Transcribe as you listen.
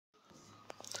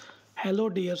Hello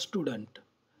dear student,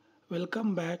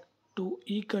 welcome back to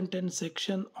e-content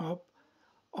section of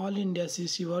All India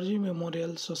Shivaji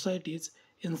Memorial Society's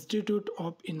Institute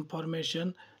of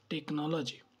Information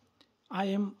Technology. I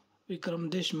am Vikram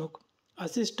Deshmukh,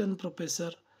 Assistant Professor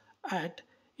at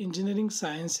Engineering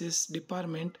Sciences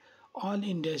Department, All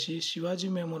India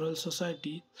Shivaji Memorial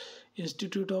Society,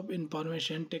 Institute of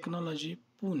Information Technology,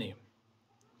 Pune.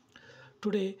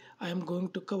 Today I am going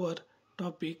to cover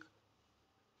topic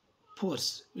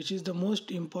force, which is the most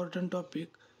important topic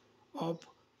of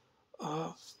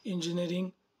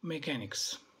engineering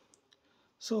mechanics.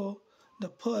 So the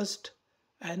first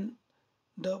and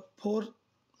the fourth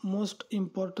most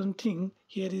important thing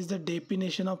here is the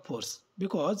definition of force,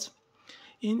 because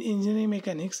in engineering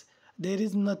mechanics there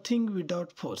is nothing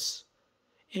without force.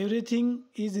 Everything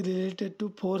is related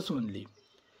to force only.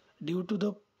 Due to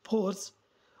the force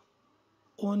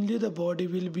only the body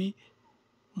will be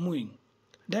moving.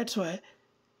 That's why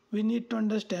we need to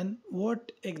understand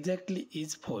what exactly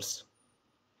is force.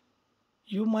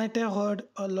 You might have heard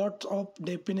a lot of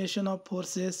definition of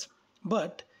forces,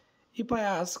 but if I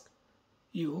ask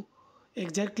you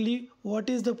exactly what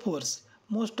is the force,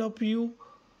 most of you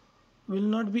will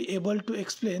not be able to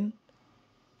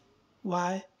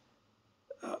why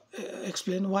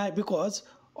explain why, because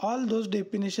all those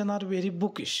definitions are very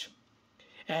bookish.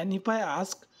 And if I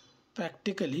ask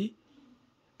practically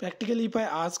practically if I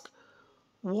ask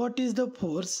what is the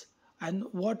force, and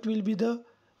what will be the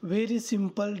very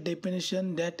simple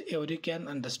definition that every can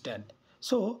understand.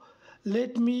 So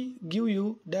let me give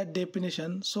you that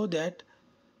definition so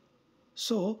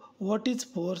what is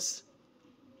force,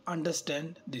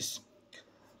 understand this.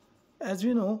 As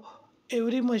we know,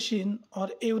 every machine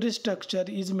or every structure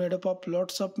is made up of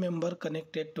lots of members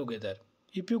connected together.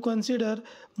 If you consider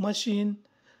machine,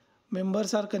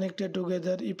 members are connected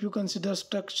together. If you consider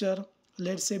structure,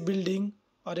 let's say building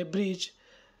or a bridge,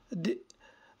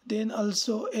 then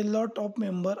also a lot of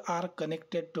members are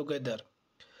connected together.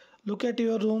 Look at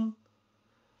your room.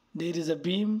 There is a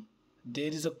beam, there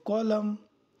is a column,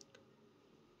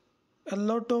 a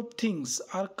lot of things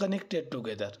are connected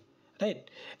together, right?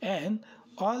 And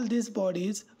all these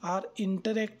bodies are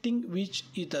interacting with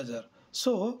each other.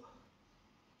 So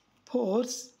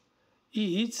force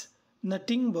is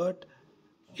nothing but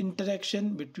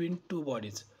interaction between two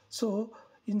bodies. So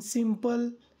in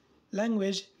simple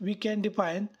language we can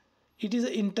define it is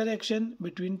an interaction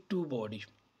between two bodies.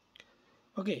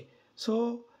 Okay,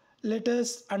 so let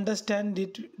us understand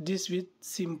this with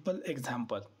simple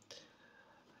example.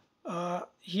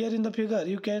 Here in the figure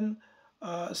you can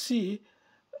see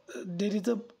there is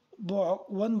a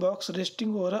one box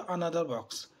resting over another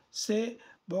box, say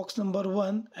box number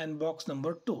 1 and box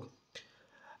number 2.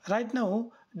 Right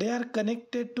now they are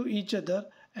connected to each other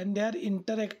and they are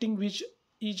interacting with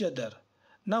each other.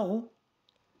 Now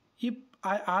if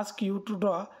I ask you to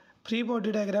draw free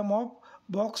body diagram of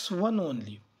box 1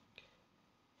 only,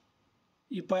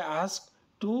 if I ask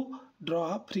to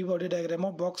draw free body diagram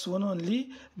of box 1 only,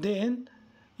 then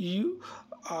you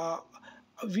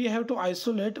we have to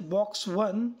isolate box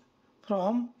 1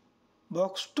 from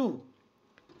box 2.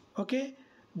 Okay,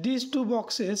 these two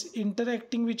boxes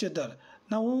interacting with each other.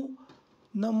 Now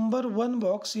number one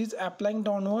box is applying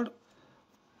downward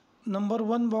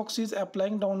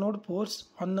force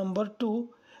on number 2,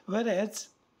 whereas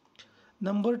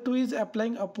number 2 is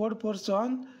applying upward force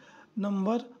on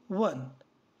number 1,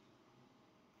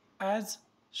 as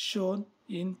shown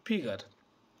in figure.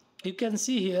 You can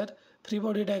see here free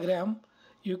body diagram.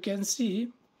 You can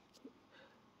see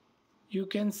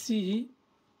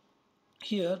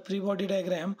here free body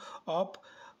diagram of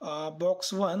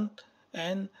box 1,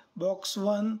 and box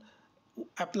 1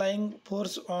 applying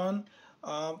force on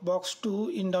box 2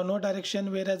 in downward direction,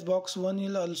 whereas box 1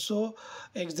 is also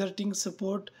exerting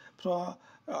support from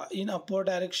in upward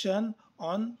direction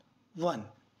on 1.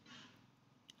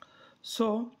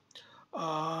 So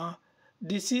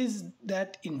this is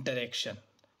that interaction.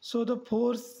 So the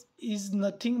force is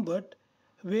nothing but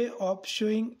way of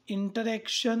showing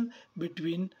interaction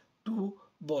between two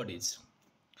bodies.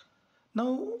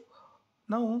 Now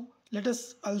let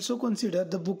us also consider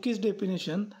the bookish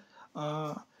definition.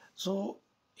 So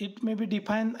it may be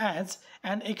defined as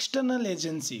an external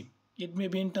agency. It may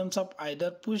be in terms of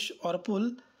either push or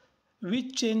pull,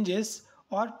 which changes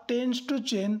or tends to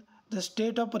change the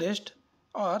state of rest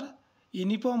or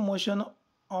uniform motion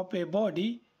of a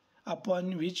body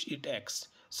upon which it acts.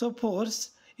 So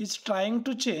force is trying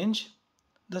to change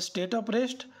the state of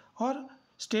rest or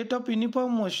state of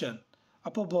uniform motion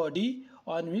of a body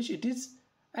on which it is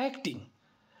acting.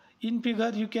 In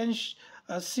figure you can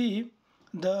see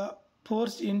the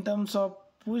force in terms of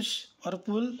push or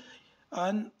pull.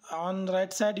 On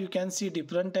right side you can see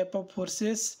different type of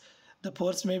forces. The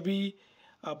force may be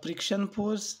friction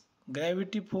force,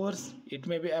 gravity force, it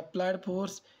may be applied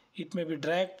force, it may be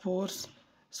drag force,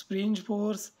 spring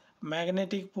force,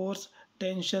 magnetic force,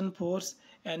 tension force,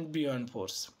 and beyond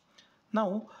force.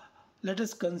 Now let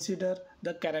us consider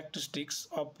the characteristics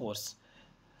of force.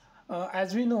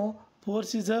 As we know,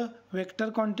 force is a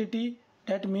vector quantity.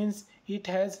 That means it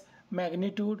has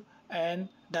magnitude and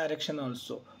direction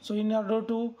also. So in order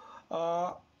to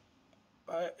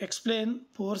explain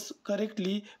force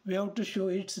correctly, we have to show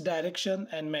its direction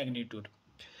and magnitude.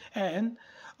 And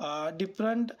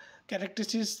different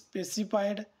characteristics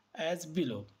specified as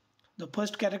below. The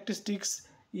first characteristics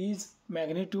is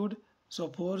magnitude. So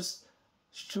force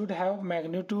should have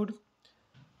magnitude.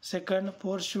 Second,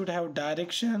 force should have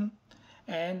direction,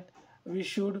 and we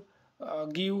should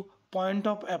give point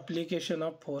of application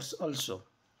of force also.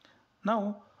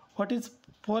 Now, what is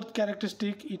fourth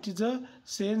characteristic? It is a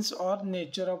sense or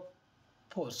nature of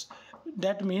force.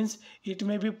 That means it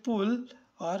may be pull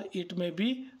or it may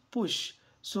be push.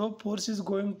 So force is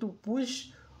going to push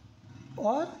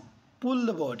or pull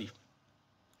the body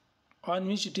on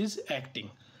which it is acting.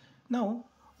 Now,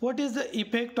 what is the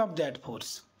effect of that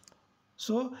force?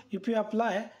 So if you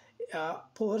apply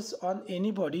force on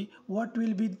anybody, what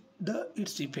will be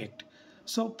its effect?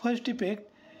 So first effect,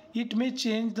 it may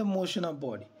change the motion of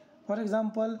body. For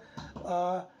example,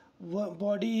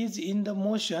 body is in the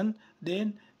motion,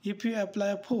 then if you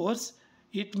apply force,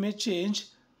 it may change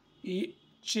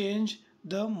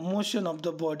the motion of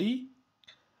the body.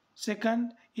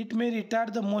 Second, it may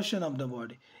retard the motion of the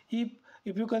body.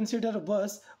 If you consider a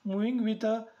bus moving with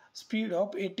a speed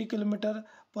of 80 km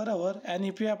per hour, and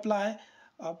if you apply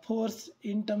a force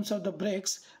in terms of the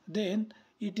brakes, then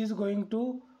it is going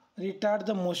to retard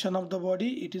the motion of the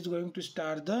body. It is going to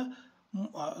stop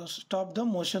the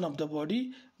motion of the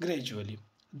body gradually.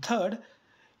 Third,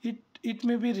 it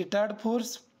may be retard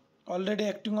force already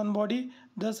acting on body,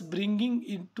 thus bringing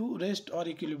into rest or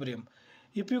equilibrium.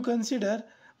 If you consider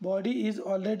body is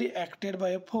already acted by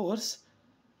a force,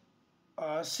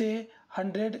 say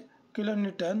 100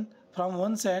 kilonewton from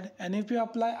one side, and if you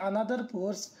apply another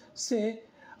force, say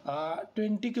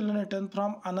 20 kilonewton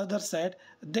from another side,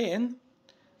 then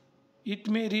it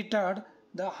may retard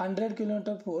the 100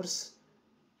 kilonewton force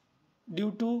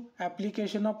due to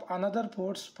application of another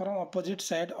force from opposite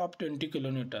side of 20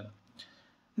 kilonewton.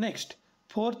 Next,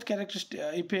 fourth characteristic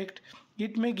effect,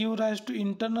 it may give rise to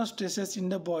internal stresses in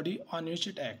the body on which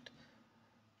it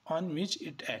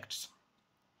acts.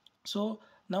 So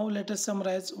now let us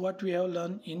summarize what we have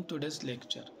learned in today's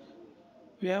lecture.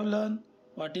 We have learned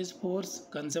what is force,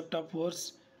 concept of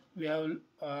force. We have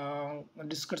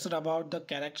discussed about the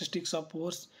characteristics of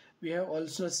force. We have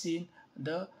also seen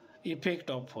the effect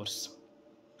of force.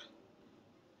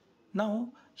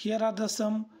 Now here are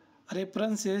some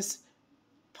references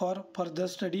for further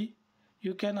study.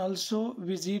 You can also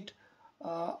visit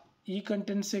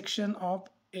e-content section of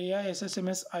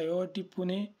AISSMS IOT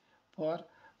Pune for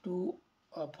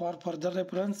further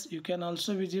reference. You can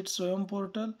also visit SWAYAM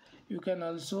portal. You can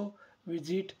also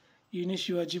visit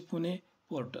Unishivaji Pune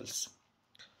portals.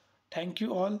 Thank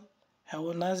you all. Have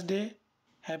a nice day.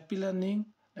 Happy learning.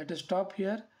 Let us stop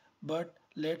here, but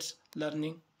let's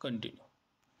learning continue.